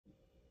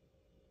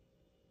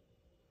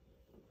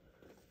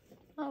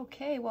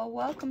Okay, well,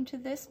 welcome to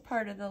this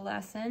part of the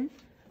lesson.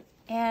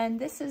 And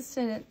this is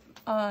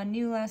a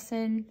new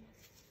lesson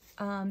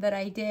that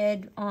I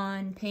did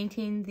on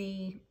painting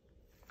the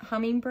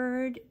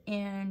hummingbird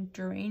and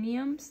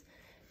geraniums.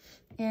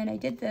 And I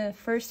did the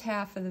first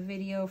half of the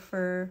video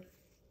for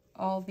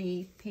all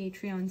the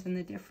Patreons and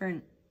the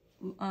different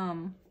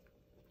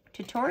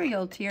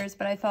tutorial tiers,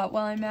 but I thought,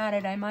 while I'm at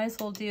it, I might as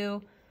well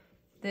do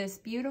this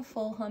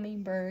beautiful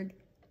hummingbird.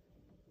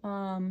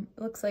 It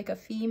looks like a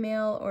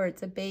female or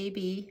it's a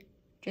baby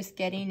just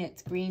getting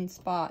its green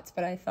spots,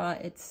 but I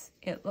thought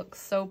it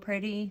looks so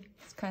pretty.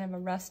 It's kind of a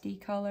rusty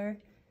color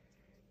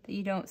that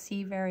you don't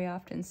see very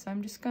often. So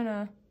I'm just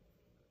gonna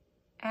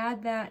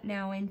add that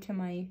now into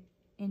my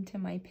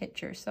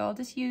picture. So I'll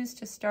just use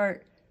to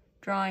start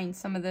drawing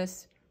some of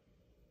this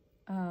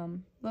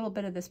little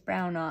bit of this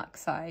brown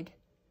oxide,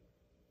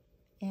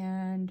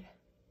 and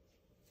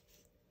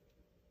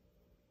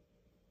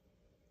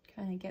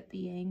kind of get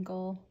the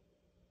angle.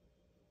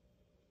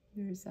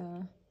 There's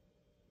a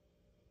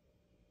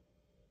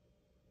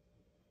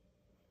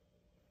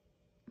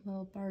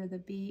little part of the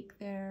beak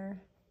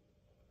there.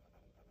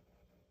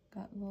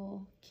 Got a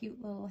little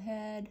cute little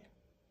head.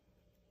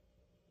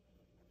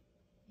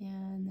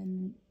 And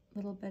then a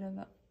little bit of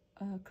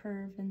a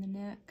curve in the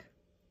neck.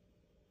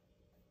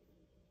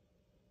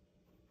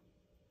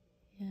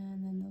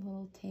 And then the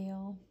little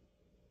tail.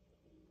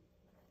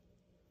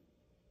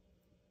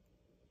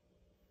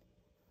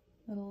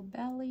 Little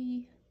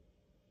belly.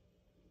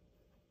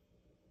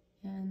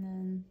 And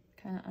then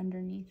kind of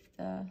underneath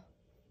the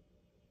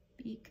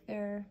beak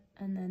there.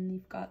 And then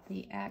you've got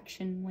the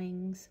action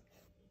wings.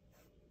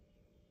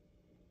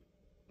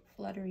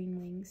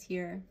 Fluttering wings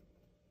here.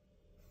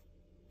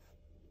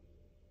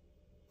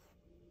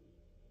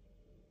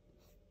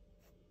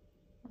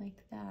 Like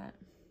that.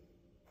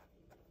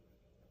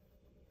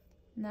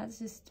 And that's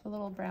just a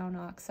little brown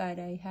oxide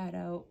I had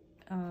out.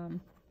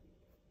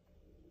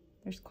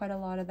 There's quite a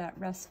lot of that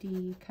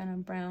rusty kind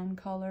of brown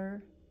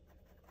color.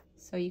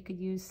 So you could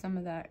use some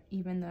of that,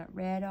 even that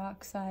red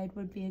oxide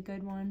would be a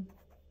good one.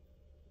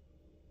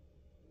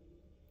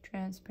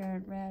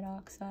 Transparent red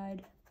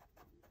oxide.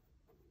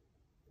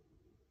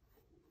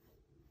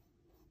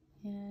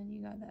 And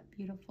you got that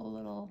beautiful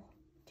little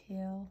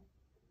tail.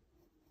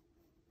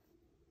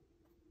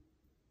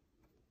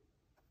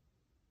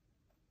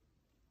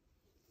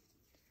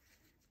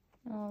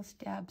 I'll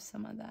stab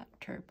some of that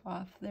turp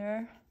off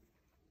there.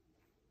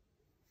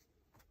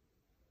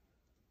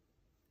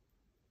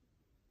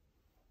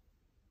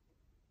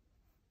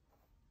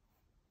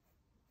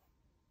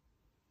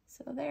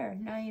 So there,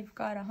 now you've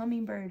got a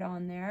hummingbird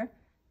on there.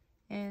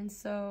 And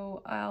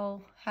so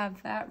I'll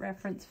have that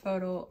reference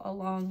photo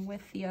along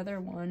with the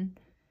other one.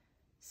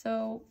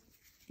 So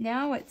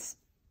now it's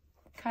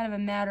kind of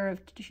a matter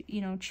of,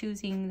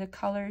 choosing the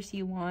colors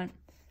you want.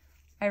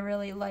 I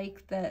really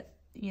like that,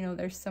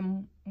 there's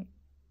some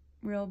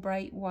real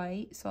bright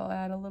white, so I'll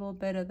add a little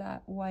bit of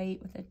that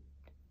white with a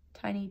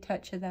tiny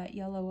touch of that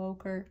yellow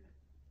ochre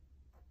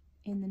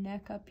in the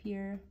neck up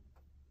here.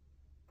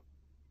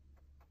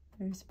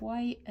 There's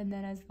white, and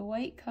then as the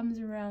white comes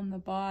around the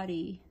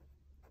body,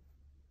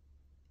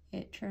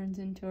 it turns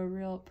into a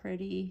real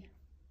pretty,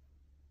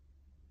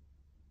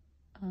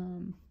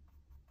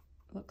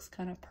 looks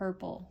kind of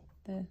purple,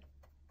 the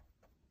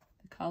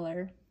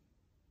color.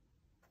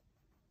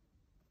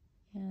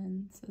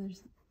 And so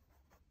there's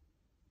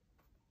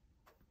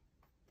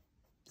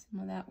some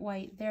of that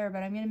white there,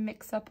 but I'm going to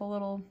mix up a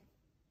little.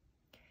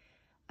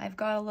 I've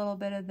got a little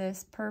bit of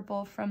this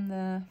purple from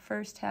the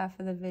first half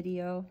of the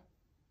video.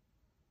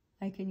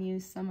 I can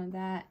use some of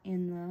that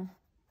in the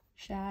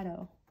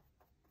shadow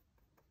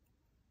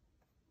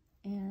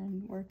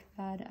and work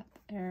that up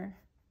there.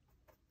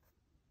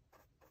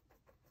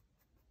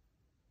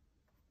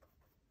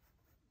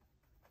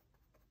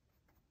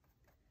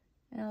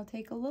 And I'll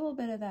take a little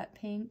bit of that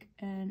pink,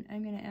 and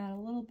I'm going to add a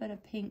little bit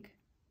of pink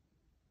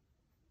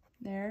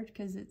there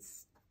because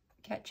it's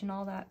catching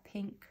all that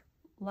pink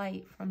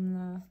light from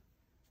the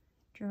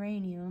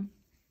geranium.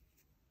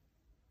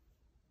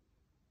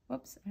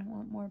 Whoops, I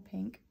want more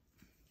pink.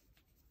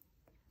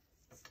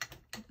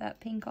 Get that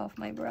pink off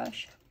my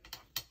brush.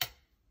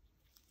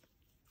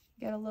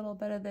 Get a little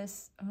bit of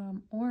this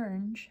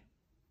orange.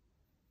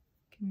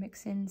 Can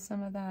mix in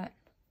some of that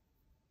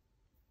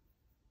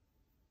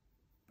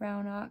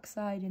brown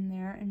oxide in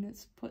there, and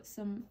let's put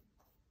some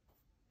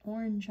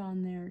orange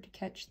on there to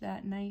catch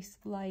that nice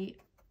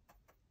light.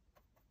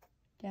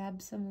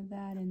 Dab some of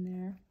that in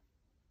there.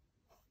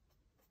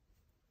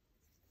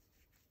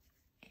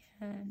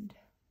 And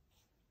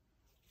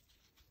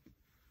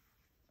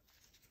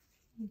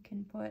you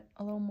can put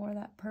a little more of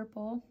that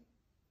purple.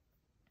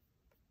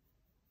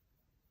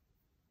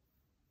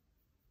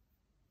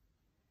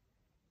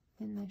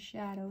 In the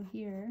shadow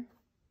here.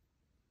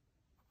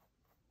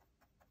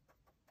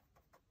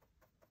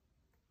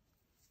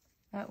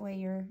 That way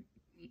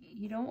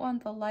you don't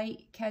want the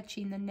light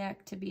catching the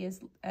neck to be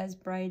as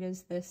bright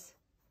as this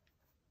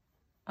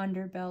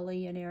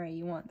underbelly and area.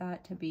 You want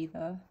that to be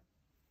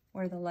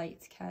where the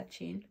light's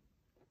catching.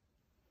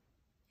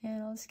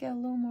 And I'll just get a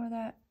little more of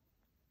that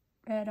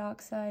red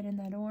oxide and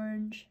that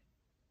orange.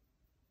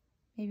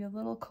 Maybe a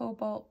little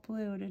cobalt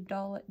blue to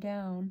dull it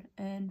down.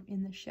 And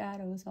in the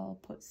shadows, I'll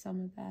put some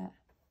of that.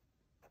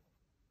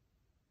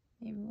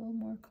 Maybe a little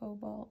more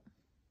cobalt.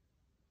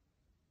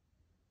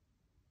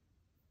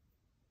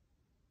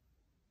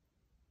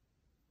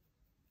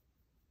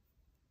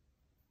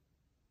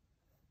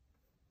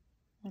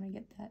 I want to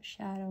get that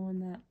shadow on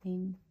that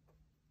wing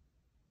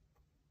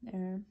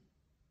there.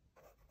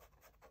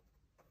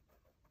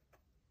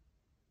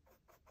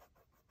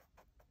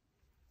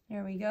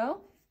 There we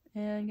go.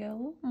 And get a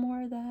little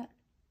more of that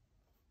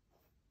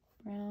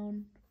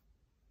brown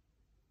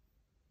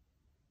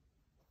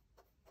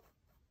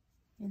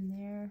in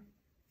there.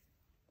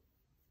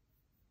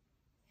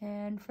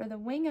 And for the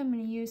wing, I'm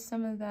going to use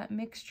some of that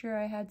mixture.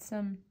 I had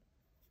some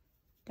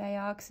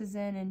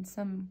dioxazine and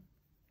some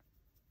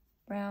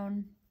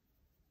brown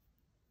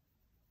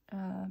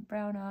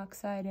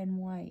oxide and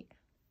white.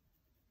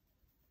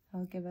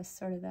 I'll give us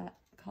sort of that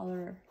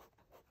color.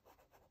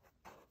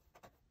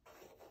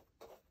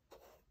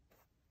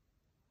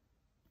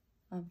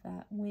 Of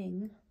that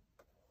wing.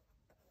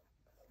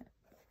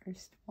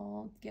 First of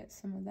all, get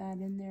some of that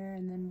in there,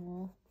 and then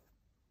we'll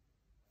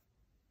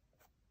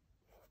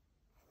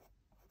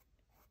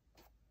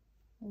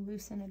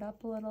loosen it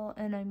up a little,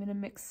 and I'm going to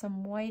mix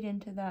some white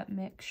into that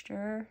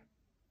mixture.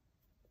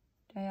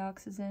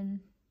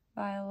 Dioxazine,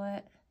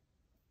 violet,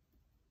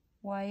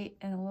 white,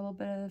 and a little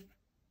bit of,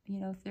 you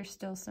know, if there's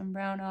still some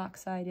brown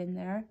oxide in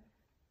there,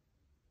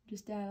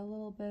 just add a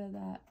little bit of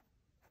that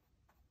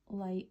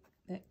light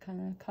that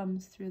kind of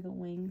comes through the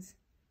wings.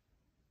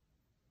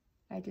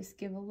 I just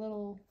give a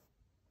little,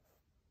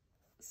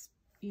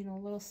 you know,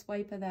 a little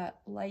swipe of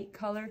that light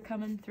color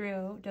coming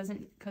through.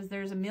 Doesn't, because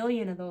there's a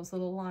million of those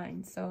little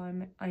lines, so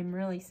I'm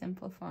really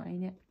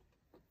simplifying it.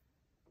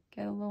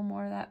 Get a little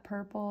more of that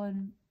purple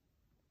and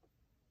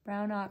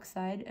brown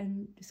oxide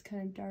and just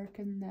kind of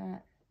darken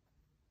that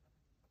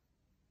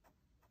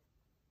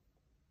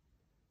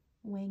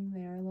wing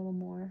there a little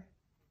more.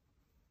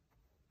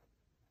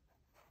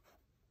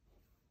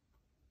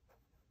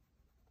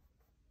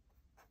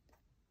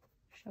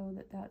 Show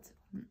that that's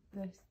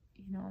the,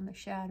 you know, on the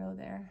shadow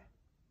there.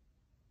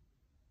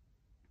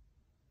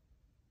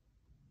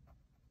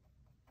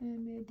 And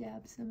I'm going to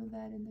dab some of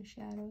that in the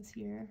shadows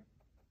here.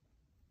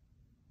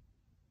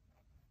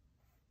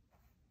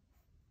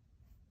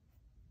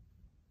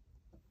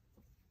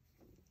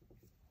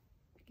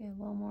 Get a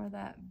little more of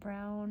that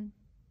brown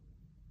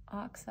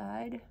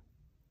oxide.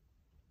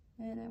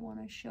 And I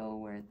want to show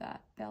where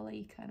that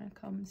belly kind of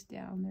comes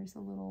down. There's a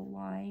little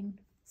line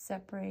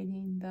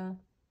separating the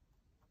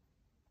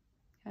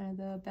kind of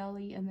the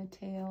belly and the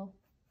tail.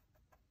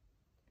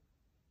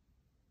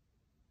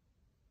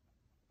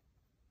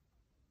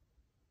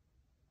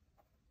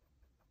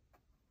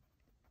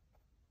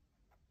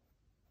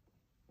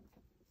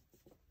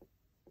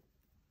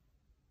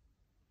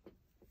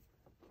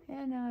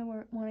 And now I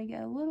want to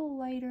get a little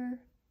lighter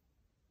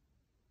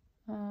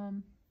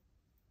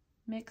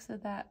mix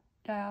of that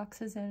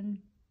dioxazine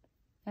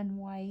and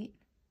white.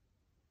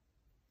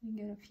 And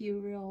get a few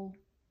real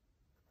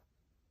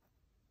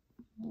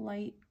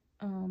light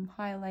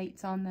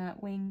highlights on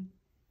that wing.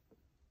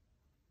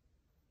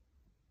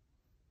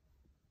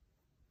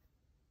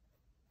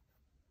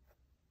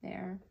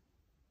 There.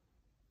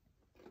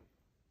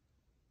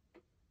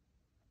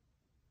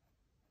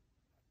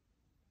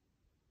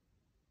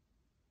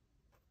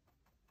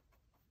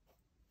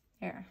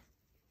 There.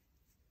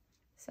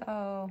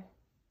 So,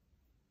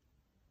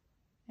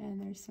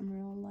 and there's some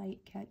real light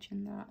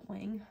catching that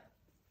wing.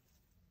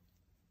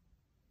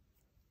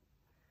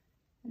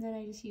 And then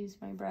I just use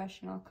my brush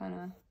and I'll kind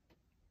of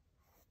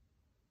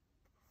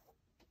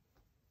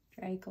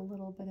drag a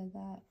little bit of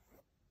that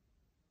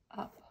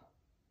up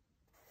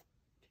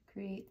to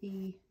create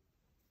the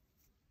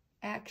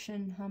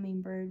action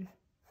hummingbird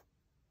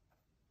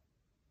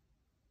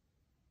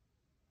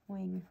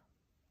wing.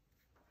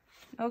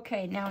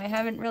 Okay, now I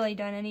haven't really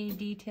done any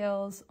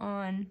details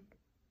on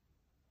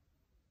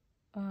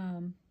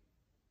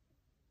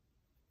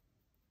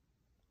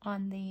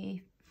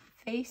the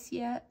face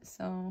yet,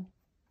 so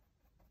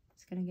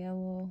just gonna get a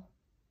little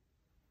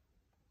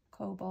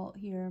cobalt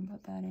here and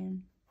put that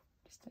in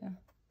just to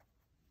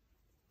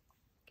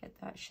get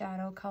that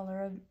shadow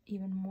color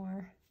even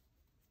more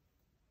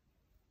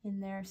in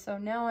there. So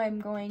now I'm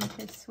going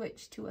to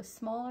switch to a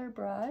smaller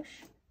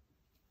brush.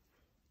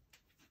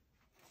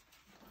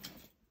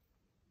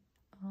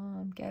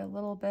 Get a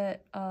little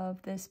bit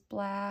of this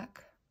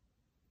black,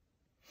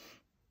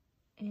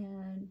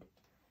 and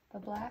the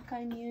black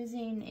I'm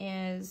using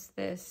is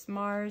this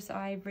Mars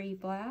Ivory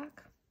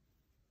Black.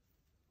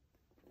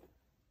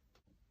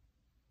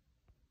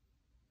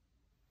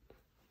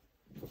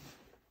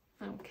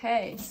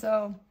 Okay,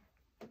 so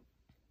I'm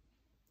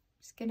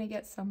just gonna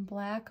get some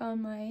black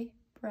on my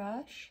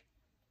brush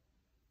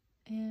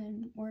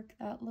and work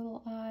that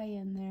little eye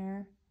in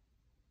there,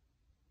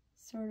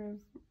 sort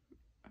of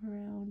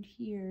around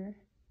here,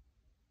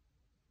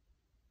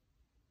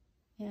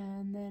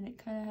 and then it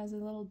kind of has a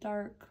little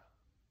dark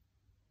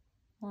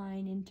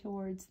line in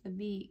towards the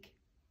beak.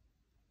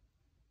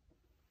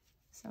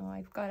 So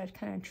I've got to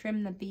kind of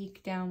trim the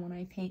beak down when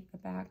I paint the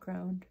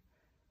background.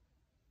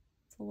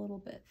 It's a little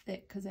bit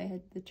thick because I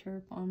had the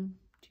terp on,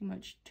 too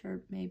much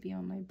terp maybe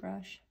on my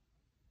brush.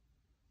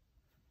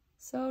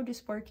 So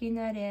just working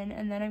that in,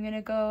 and then I'm going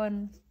to go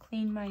and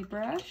clean my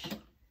brush.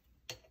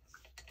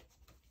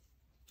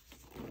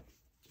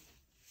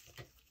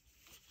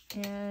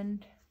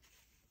 And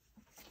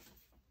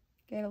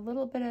get a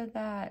little bit of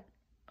that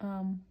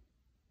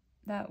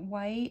that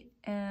white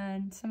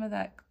and some of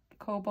that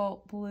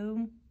cobalt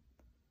blue,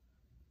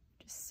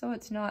 just so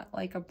it's not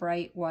like a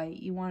bright white.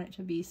 You want it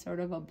to be sort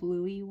of a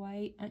bluey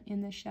white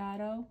in the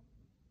shadow,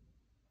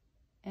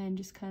 and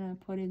just kind of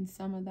put in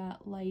some of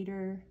that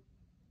lighter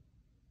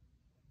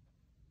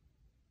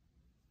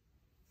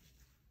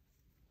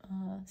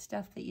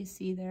stuff that you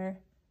see there.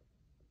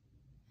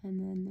 And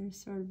then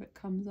there's sort of, it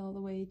comes all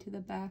the way to the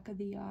back of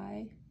the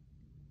eye,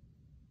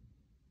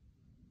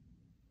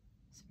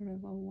 sort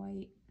of a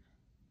white.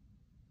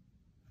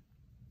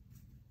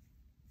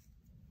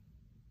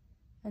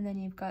 And then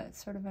you've got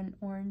sort of an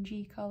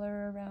orangey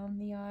color around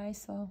the eye,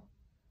 so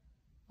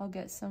I'll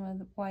get some of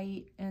the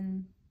white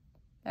and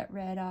that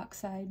red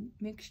oxide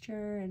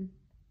mixture and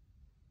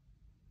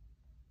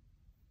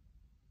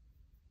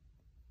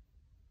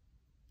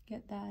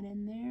get that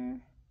in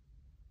there.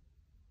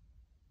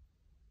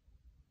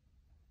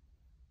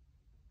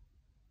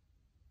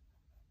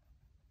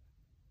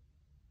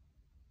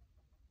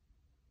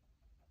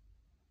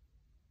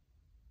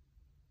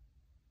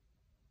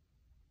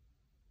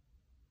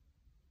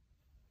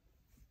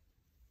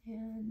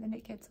 And then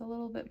it gets a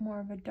little bit more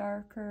of a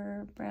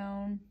darker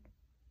brown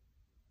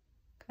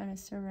kind of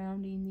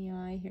surrounding the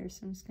eye here.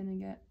 So I'm just going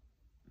to get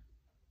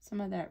some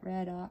of that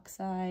red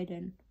oxide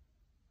and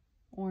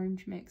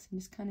orange mix and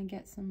just kind of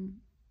get some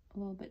a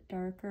little bit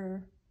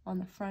darker on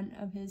the front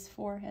of his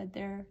forehead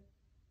there.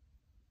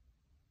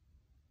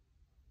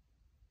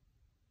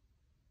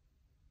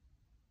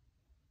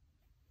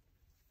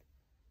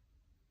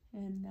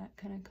 And that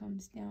kind of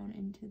comes down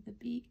into the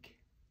beak.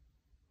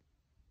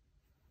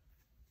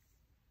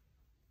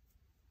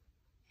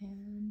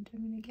 And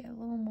I'm going to get a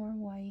little more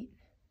white.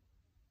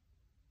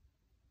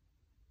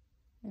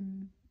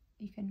 And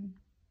you can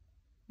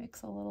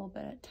mix a little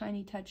bit, a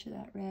tiny touch of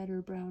that red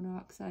or brown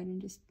oxide and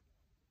just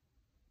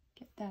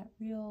get that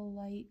real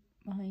light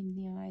behind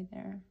the eye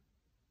there.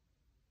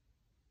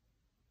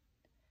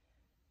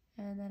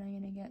 And then I'm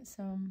going to get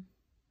some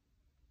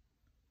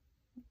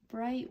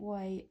bright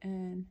white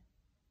and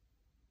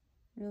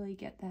really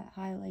get that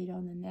highlight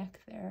on the neck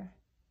there.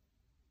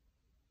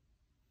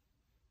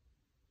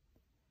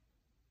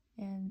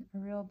 And a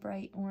real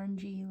bright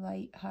orangey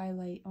light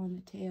highlight on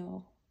the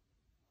tail.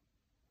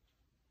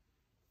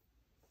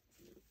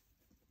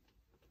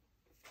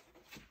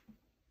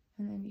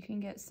 And then you can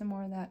get some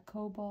more of that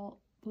cobalt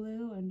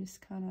blue and just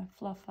kind of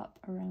fluff up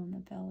around the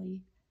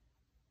belly.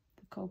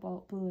 The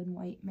cobalt blue and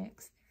white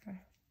mix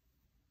there.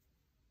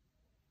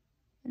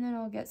 And then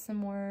I'll get some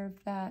more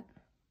of that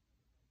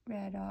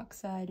red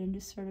oxide and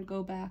just sort of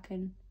go back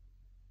and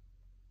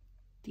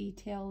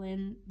detail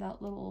in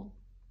that little,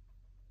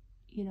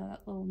 you know,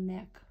 that little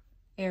neck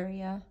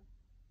area.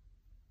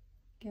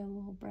 Get a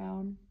little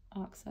brown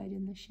oxide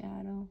in the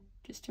shadow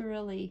just to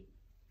really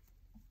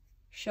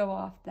show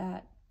off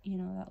that, you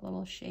know, that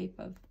little shape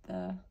of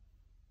the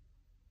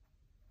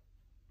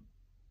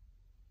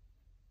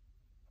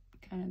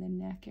kind of the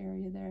neck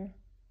area there.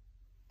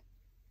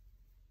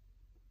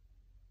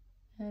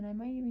 And I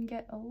might even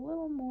get a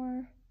little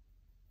more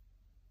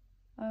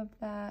of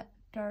that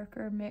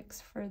darker mix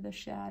for the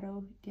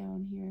shadow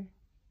down here.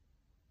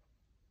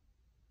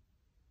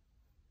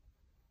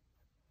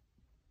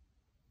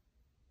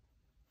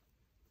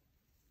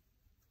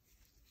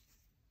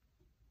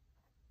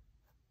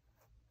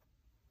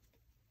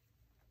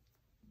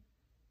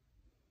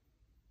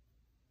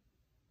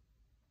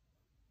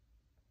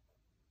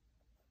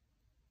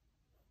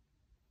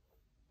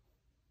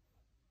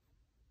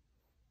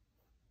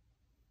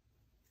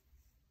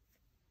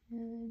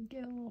 And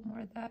get a little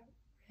more of that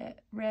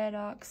red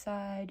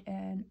oxide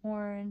and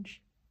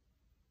orange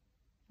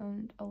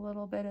and a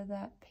little bit of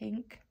that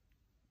pink,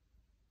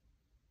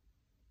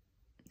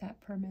 that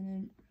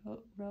permanent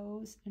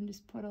rose, and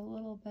just put a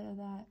little bit of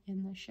that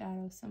in the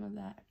shadow, some of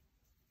that.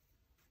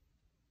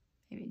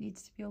 Maybe it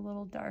needs to be a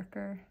little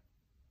darker,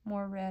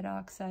 more red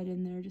oxide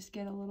in there, just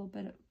get a little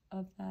bit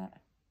of that.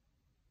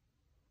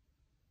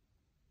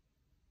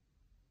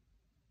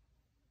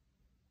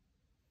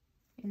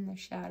 In the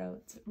shadow,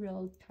 it's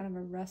real kind of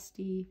a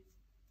rusty.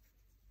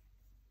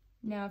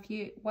 Now if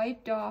you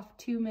wiped off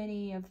too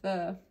many of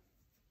the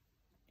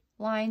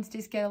lines,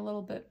 just get a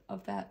little bit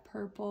of that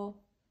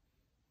purple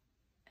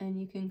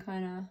and you can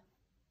kind of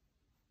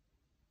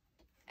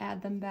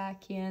add them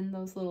back in,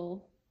 those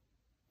little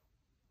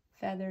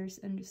feathers,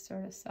 and just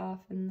sort of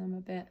soften them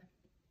a bit.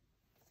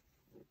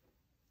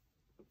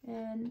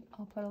 And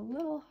I'll put a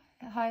little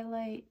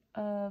highlight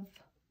of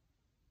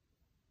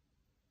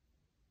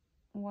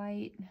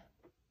white.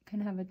 Can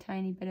have a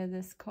tiny bit of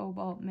this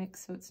cobalt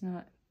mix so it's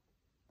not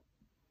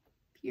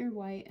pure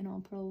white, and I'll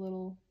put a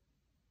little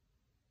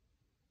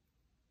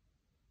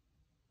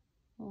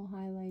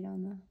highlight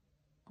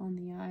on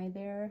the eye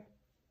there,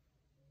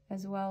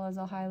 as well as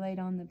I'll highlight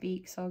on the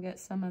beak, so I'll get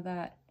some of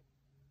that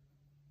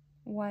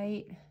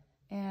white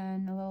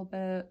and a little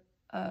bit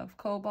of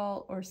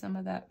cobalt or some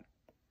of that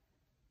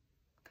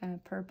kind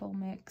of purple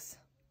mix.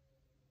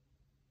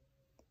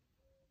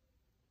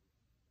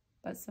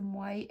 But some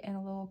white and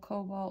a little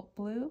cobalt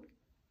blue,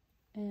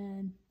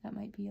 and that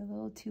might be a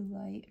little too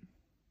light.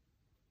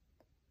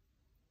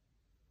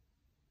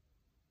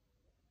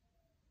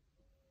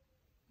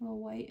 A little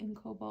white and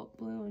cobalt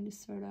blue, and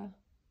just sort of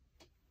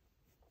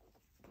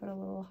put a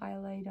little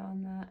highlight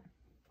on that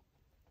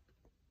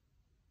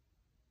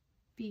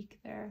beak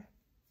there.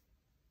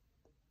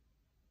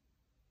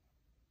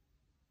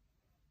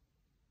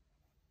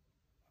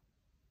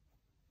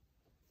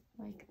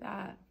 Like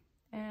that.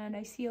 And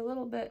I see a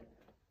little bit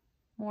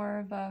more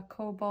of a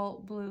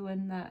cobalt blue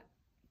in that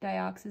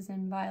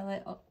dioxazine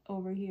violet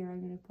over here.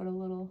 I'm going to put a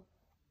little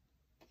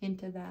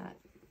hint of that.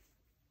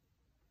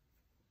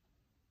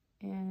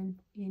 And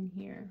in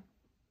here.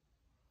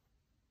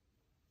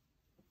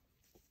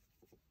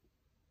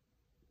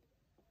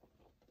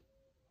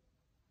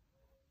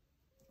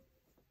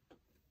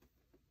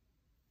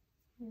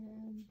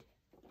 And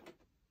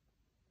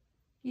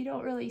you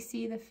don't really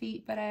see the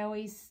feet, but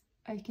I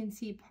can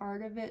see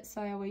part of it,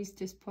 so I always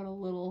just put a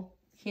little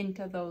hint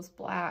of those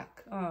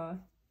black,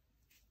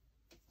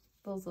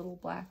 those little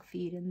black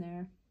feet in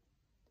there.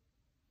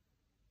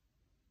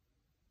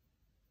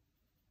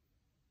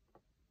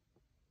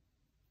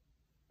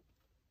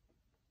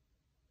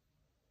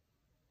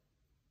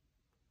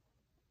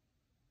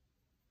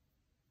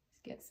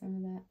 Just get some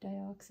of that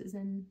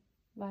dioxazine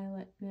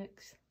violet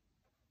mix.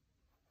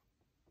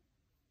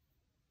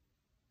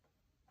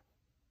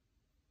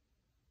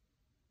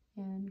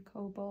 And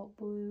cobalt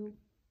blue.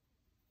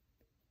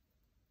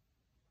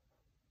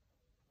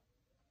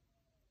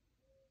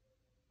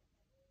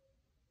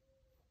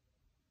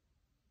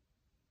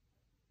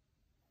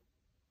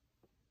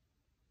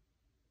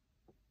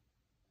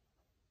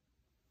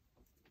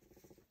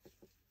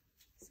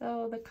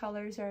 So the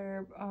colors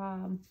are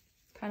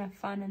kind of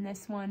fun in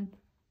this one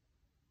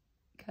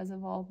because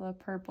of all the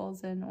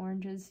purples and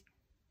oranges.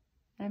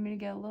 And I'm going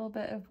to get a little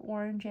bit of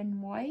orange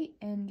and white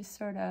and just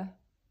sort of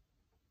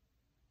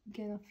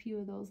get a few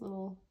of those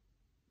little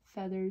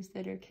feathers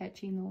that are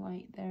catching the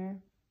light there.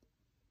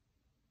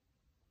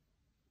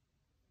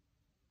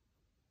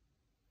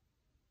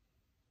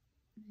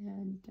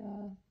 And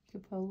you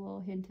could put a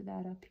little hint of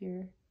that up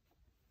here.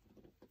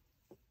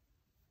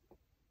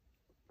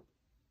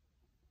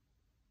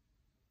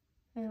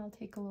 And I'll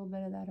take a little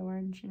bit of that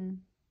orange and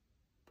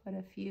put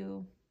a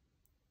few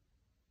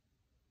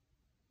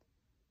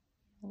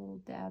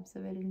little dabs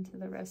of it into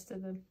the rest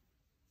of the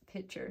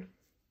picture.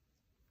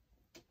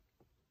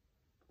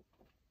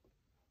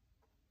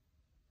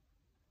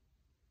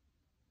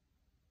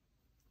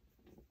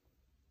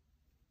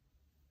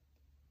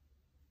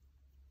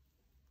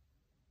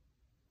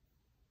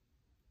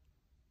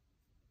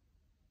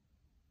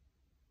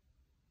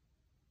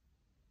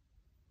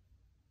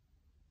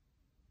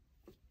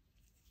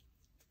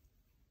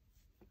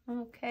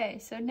 Okay,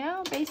 so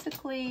now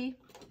basically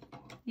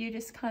you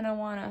just kind of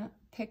want to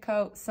pick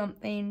out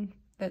something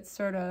that's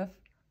sort of,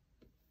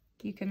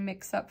 you can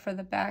mix up for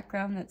the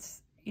background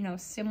that's, you know,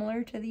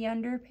 similar to the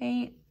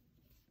underpaint,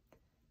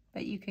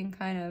 but you can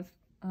kind of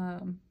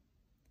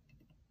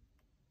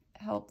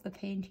help the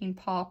painting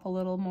pop a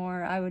little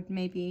more. I would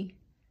maybe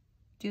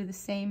do the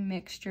same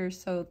mixture,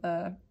 so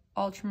the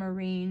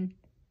ultramarine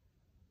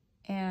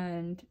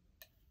and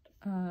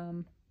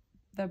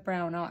the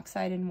brown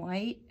oxide and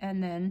white,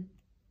 and then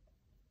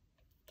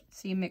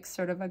so you mix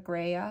sort of a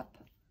gray up,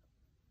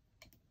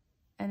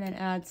 and then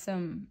add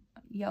some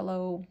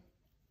yellow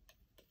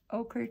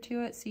ochre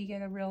to it, so you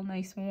get a real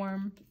nice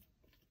warm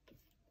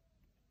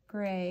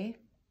gray.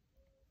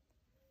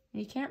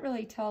 You can't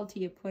really tell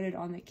till you put it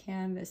on the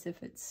canvas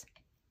if it's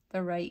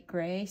the right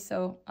gray,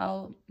 so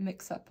I'll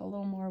mix up a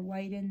little more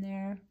white in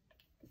there.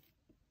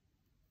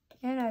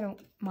 And I don't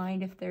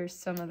mind if there's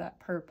some of that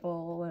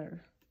purple,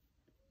 or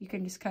you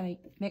can just kind of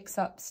mix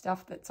up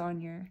stuff that's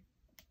on your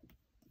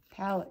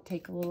palette.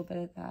 Take a little bit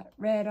of that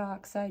red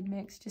oxide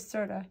mix, just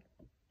sort of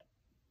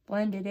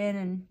blend it in,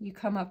 and you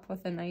come up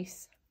with a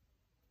nice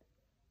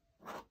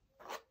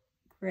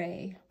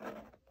gray.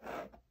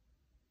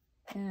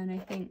 And I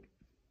think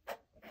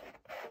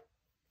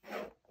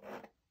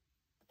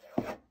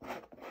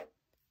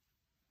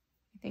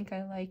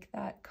I like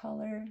that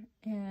color,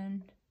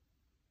 and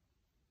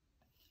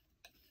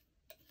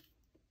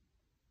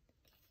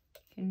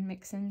can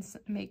mix in,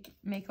 make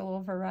a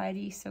little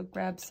variety. So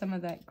grab some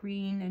of that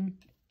green and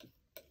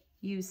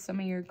use some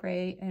of your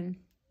gray, and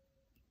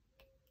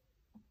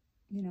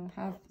you know,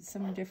 have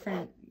some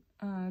different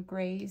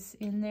grays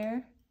in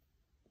there,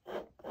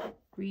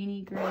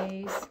 greeny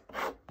grays,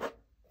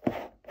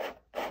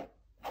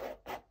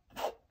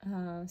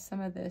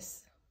 some of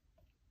this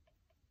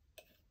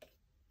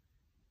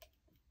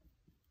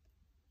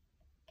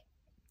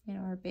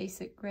our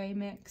basic gray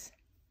mix.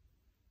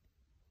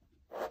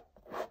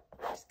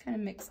 kind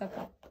of mix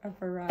up a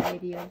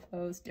variety of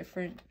those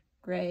different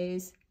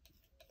grays.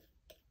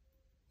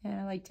 And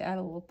I like to add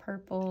a little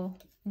purple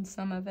in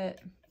some of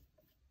it.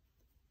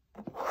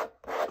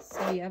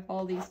 So you have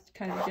all these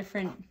kind of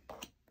different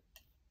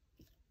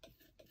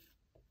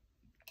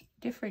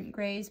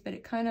grays, but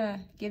it kind of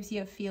gives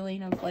you a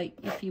feeling of like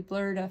if you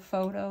blurred a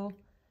photo,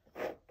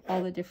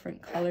 all the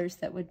different colors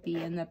that would be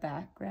in the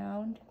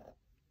background.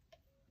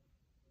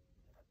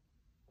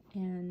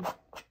 And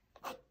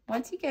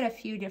once you get a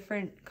few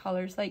different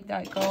colors like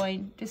that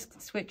going,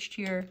 just switch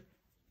to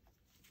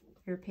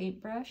your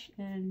paintbrush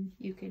and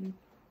you can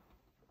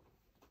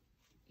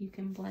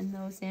blend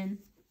those in.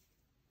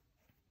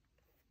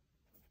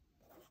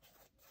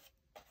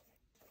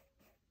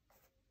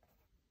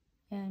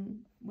 And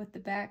with the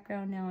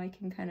background now, I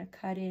can kind of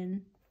cut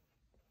in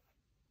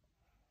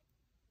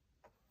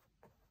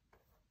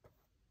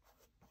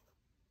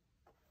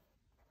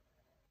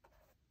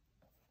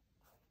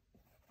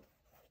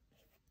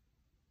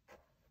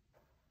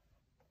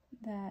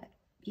that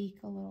beak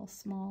a little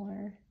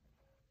smaller,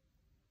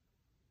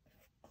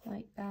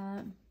 like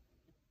that.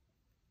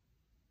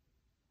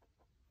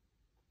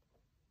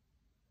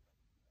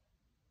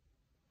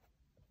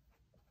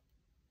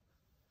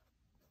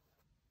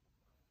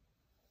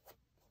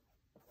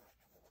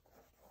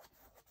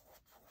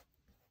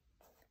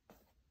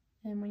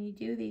 And when you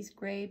do these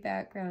gray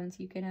backgrounds,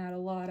 you can add a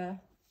lot of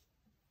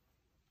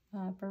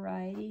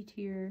variety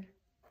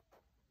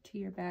to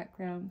your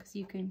background, because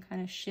you can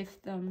kind of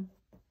shift them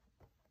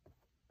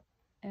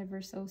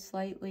ever so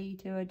slightly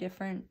to a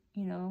different,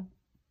 you know,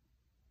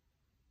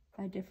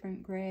 a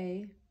different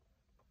gray,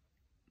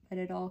 but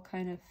it all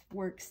kind of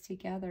works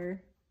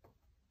together.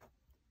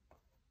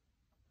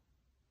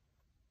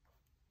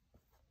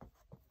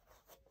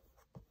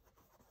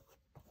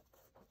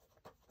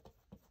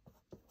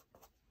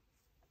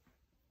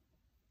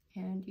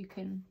 And you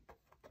can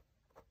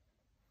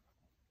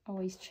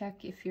always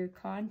check if your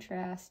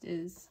contrast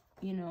is,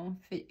 you know,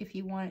 if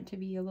you want it to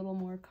be a little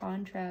more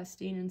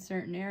contrasting in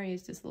certain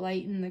areas, just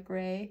lighten the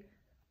gray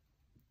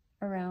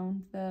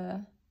around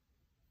the,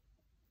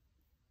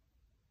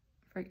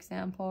 for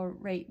example,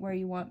 right where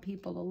you want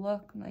people to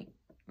look, like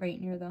right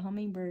near the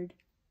hummingbird,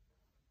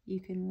 you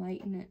can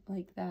lighten it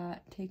like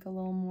that. Take a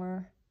little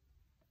more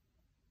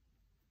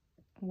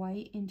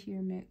white into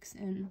your mix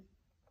and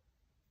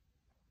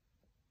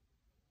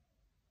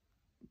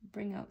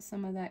bring out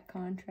some of that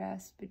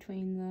contrast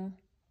between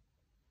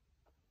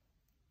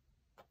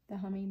the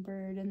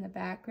hummingbird in the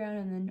background,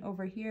 and then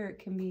over here it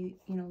can be,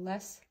 you know,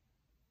 less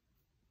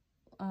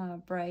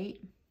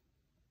bright.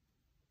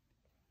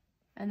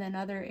 And then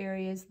other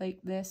areas like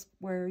this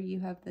where you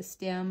have the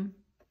stem,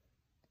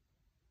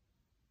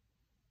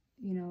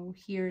 you know,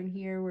 here and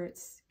here where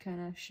it's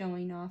kind of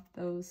showing off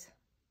those,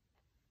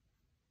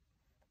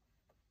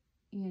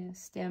 you know,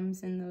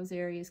 stems in those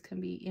areas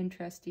can be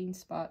interesting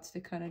spots to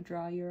kind of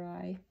draw your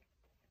eye.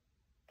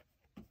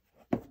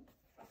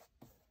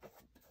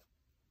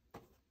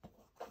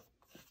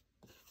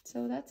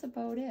 So that's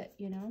about it,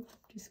 you know,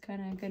 just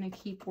kind of going to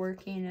keep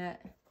working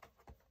at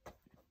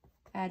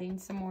adding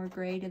some more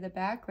gray to the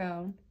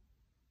background.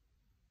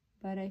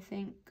 But I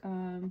think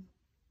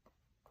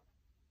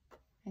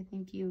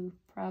you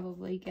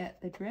probably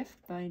get the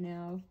drift by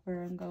now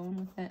where I'm going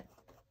with it.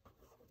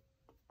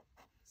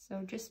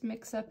 So just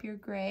mix up your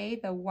gray,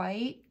 the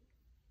white,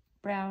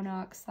 brown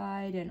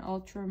oxide, and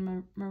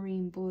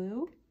ultramarine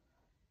blue.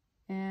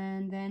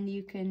 And then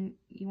you can,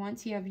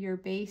 once you have your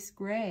base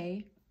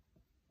gray,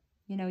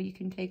 you know, you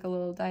can take a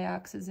little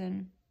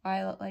dioxazine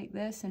violet like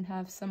this and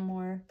have some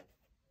more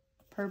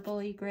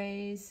purpley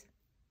grays.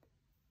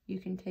 You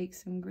can take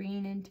some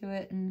green into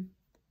it and,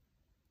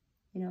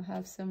 you know,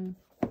 have some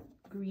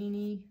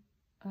greeny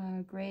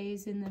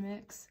grays in the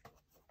mix.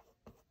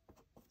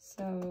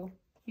 So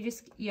you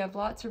have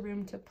lots of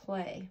room to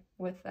play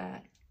with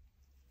that.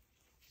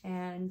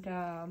 And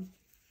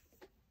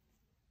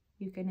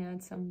you can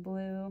add some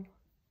blue.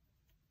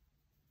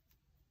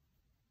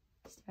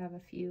 Just have a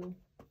few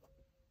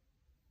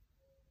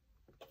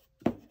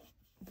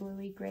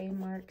bluey gray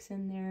marks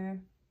in there.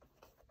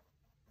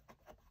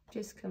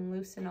 Just can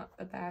loosen up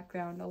the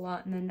background a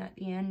lot. And then at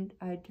the end,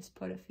 I just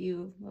put a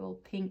few little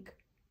pink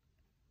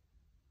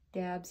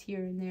dabs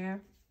here and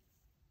there.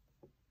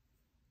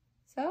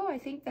 So I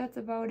think that's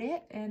about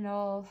it, and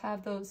I'll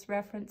have those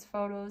reference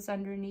photos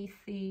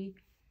underneath the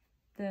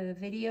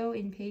video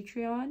in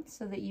Patreon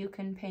so that you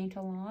can paint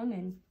along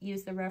and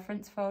use the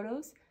reference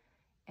photos.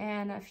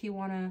 And if you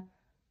want to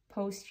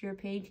post your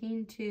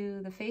painting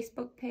to the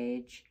Facebook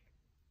page,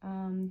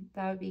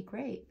 that would be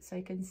great, so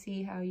I can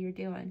see how you're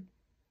doing.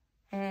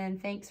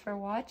 And thanks for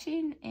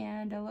watching,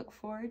 and I look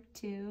forward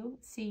to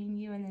seeing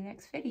you in the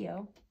next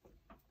video.